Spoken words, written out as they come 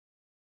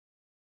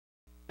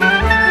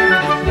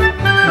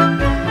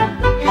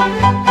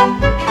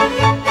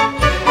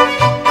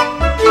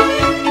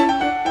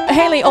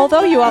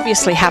although you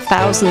obviously have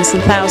thousands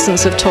and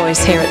thousands of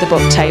toys here at the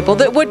book table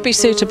that would be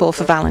suitable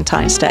for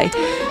Valentine's Day,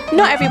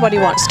 not everybody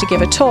wants to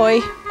give a toy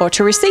or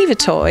to receive a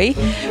toy,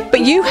 but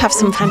you have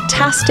some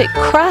fantastic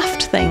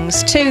craft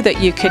things too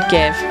that you could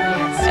give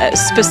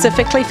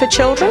specifically for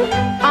children.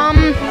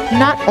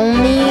 Not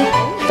only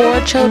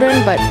for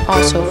children, but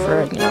also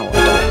for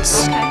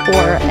adults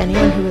or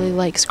anyone who really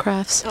likes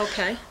crafts.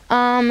 Okay.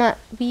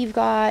 We've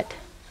got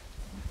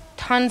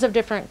tons of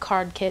different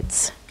card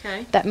kits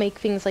that make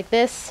things like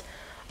this.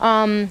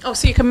 Oh,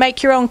 so you can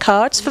make your own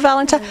cards for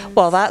Valentine?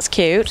 Well, that's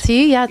cute.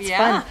 See, yeah, it's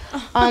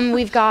fun.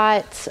 We've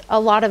got a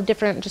lot of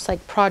different just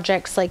like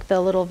projects, like the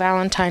little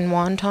Valentine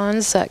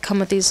wontons that come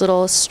with these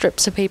little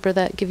strips of paper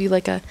that give you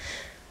like a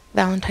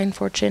Valentine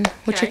fortune,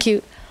 which are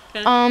cute.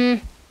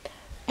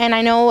 And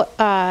I know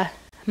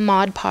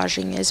Mod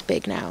Podging is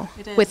big now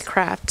with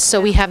crafts,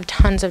 so we have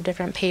tons of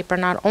different paper,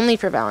 not only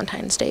for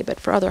Valentine's Day, but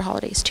for other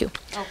holidays too.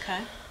 Okay.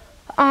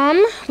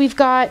 We've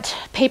got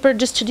paper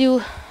just to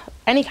do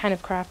any kind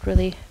of craft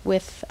really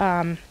with,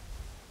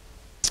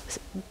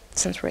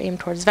 since we're aimed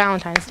towards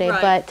Valentine's Day,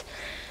 but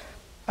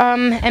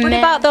and what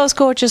about those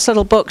gorgeous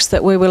little books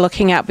that we were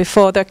looking at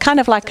before? They're kind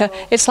of like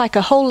it's like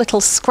a whole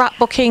little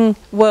scrapbooking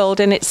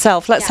world in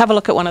itself. Let's have a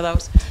look at one of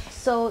those.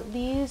 So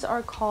these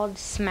are called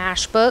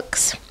Smash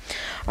books.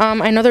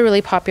 I know they're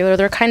really popular.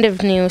 They're kind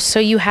of new. So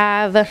you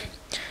have,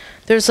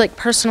 there's like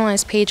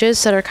personalized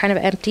pages that are kind of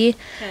empty.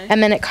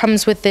 And then it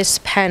comes with this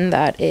pen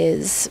that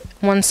is,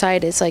 one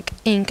side is like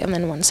ink and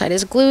then one side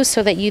is glue,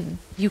 so that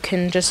you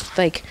can just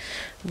like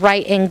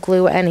write and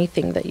glue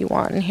anything that you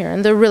want in here.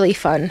 And they're really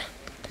fun.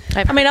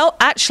 I mean,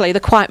 actually,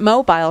 they're quite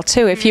mobile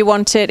too. If you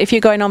wanted, if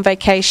you're going on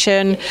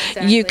vacation,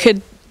 you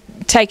could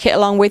take it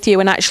along with you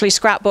and actually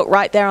scrapbook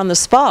right there on the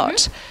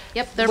spot.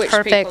 Yep, they're which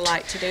perfect. People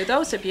like to do.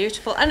 Those are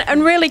beautiful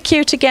and really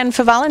cute again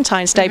for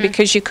Valentine's Day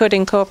because you could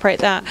incorporate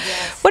that.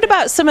 What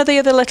about some of the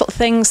other little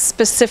things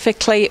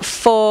specifically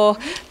for?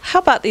 How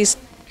about these?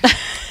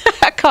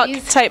 I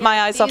can't take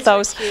my eyes off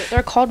those.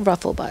 They're called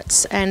ruffle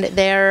butts, and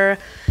they're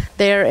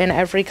in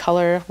every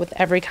color with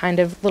every kind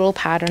of little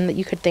pattern that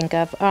you could think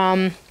of.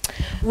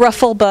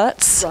 Ruffle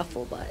butts.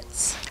 Ruffle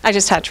butts. I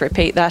just had to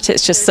repeat that.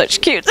 It's just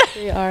such cute.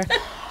 They are.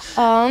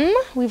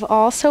 We've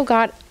also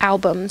got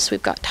albums.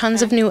 We've got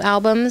tons of new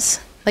albums,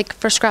 like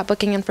for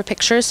scrapbooking and for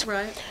pictures.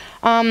 Right.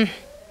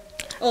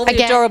 All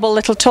the adorable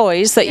little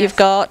toys that you've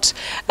got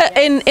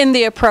in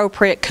the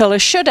appropriate colour,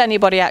 should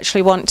anybody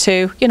actually want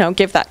to,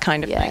 give that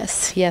kind of thing.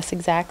 Yes,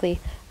 exactly.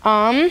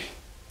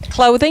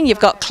 Clothing, you've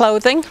got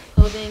clothing.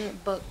 Clothing,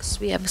 books.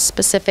 We have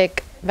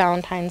specific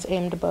Valentine's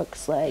aimed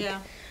books, like,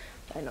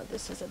 I know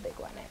this is a big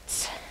one.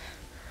 It's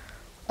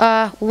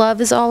Love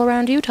is All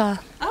Around Utah.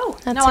 Oh,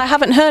 no, I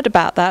haven't heard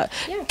about that.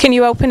 Yeah. Can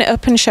you open it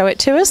up and show it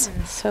to us?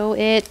 So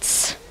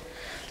it's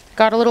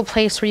got a little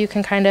place where you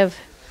can kind of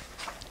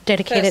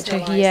dedicate it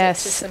to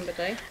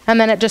somebody. And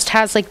then it just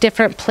has like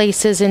different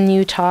places in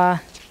Utah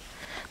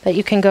that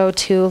you can go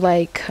to,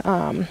 like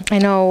I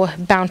know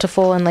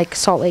Bountiful and like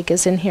Salt Lake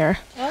is in here.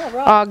 Oh,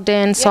 right.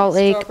 Ogden, Salt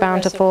Lake,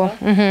 Bountiful.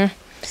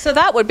 So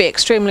that would be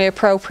extremely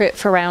appropriate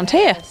for around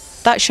here.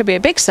 That should be a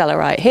big seller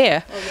right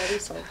here. Oh yeah, we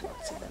sold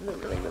lots of them. They're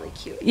really, really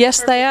cute.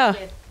 Yes, they are.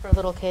 For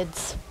little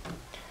kids.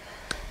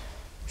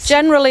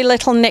 Generally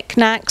little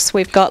knickknacks.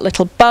 We've got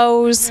little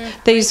bows.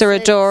 These are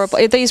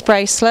adorable. These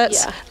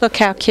bracelets. Look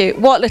how cute.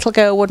 What little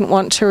girl wouldn't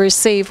want to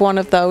receive one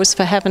of those,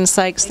 for heaven's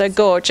sakes? They're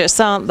gorgeous,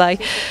 aren't they?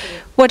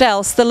 What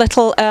else? The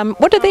little,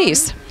 what are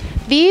these?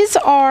 These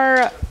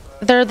are,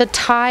 they're the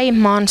Thai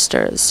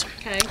monsters.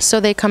 So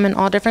they come in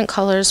all different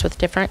colors with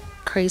different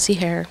crazy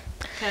hair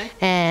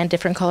and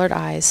different colored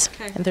eyes.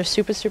 And they're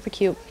super, super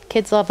cute.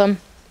 Kids love them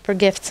for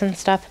gifts and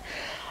stuff.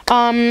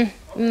 And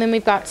then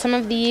we've got some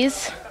of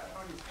these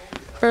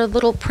for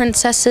little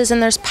princesses,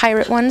 and there's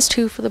pirate ones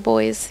too for the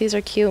boys. These are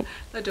cute.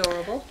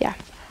 Adorable. Yeah.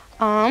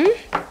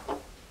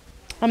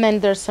 And then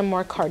there's some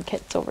more card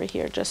kits over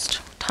here,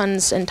 just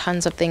tons and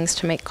tons of things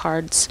to make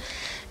cards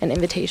and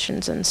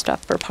invitations and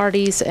stuff for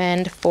parties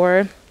and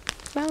for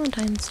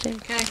Valentine's Day.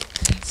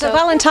 So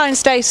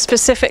Valentine's Day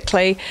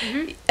specifically,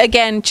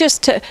 again,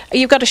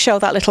 you've got to show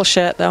that little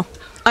shirt though.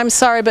 I'm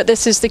sorry, but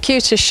this is the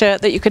cutest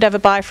shirt that you could ever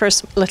buy for a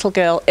little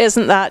girl.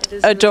 Isn't that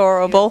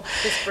adorable?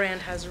 Really, this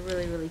brand has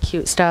really, really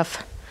cute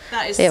stuff.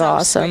 That is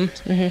awesome.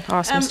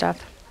 Awesome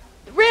stuff.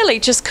 Really,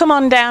 just come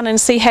on down and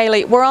see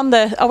Hailey.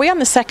 Are we on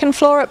the second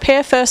floor up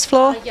here, first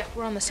floor? Yeah,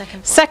 we're on the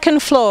second floor.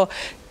 Second floor.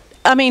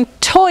 I mean,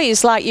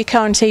 toys like you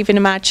can't even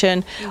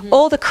imagine.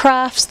 All the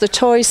crafts, the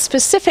toys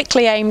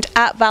specifically aimed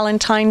at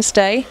Valentine's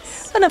Day.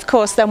 And of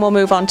course, then we'll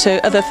move on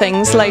to other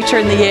things later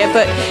in the year.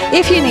 But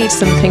if you need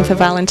something for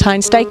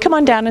Valentine's Day, come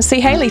on down and see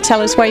Hailey.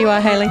 Tell us where you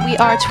are, Hailey. We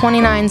are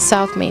 29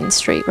 South Main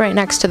Street, right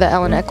next to the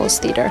Ellen Eccles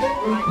Theater.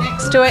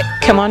 Next to it.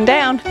 Come on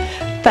down.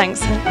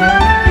 Thanks.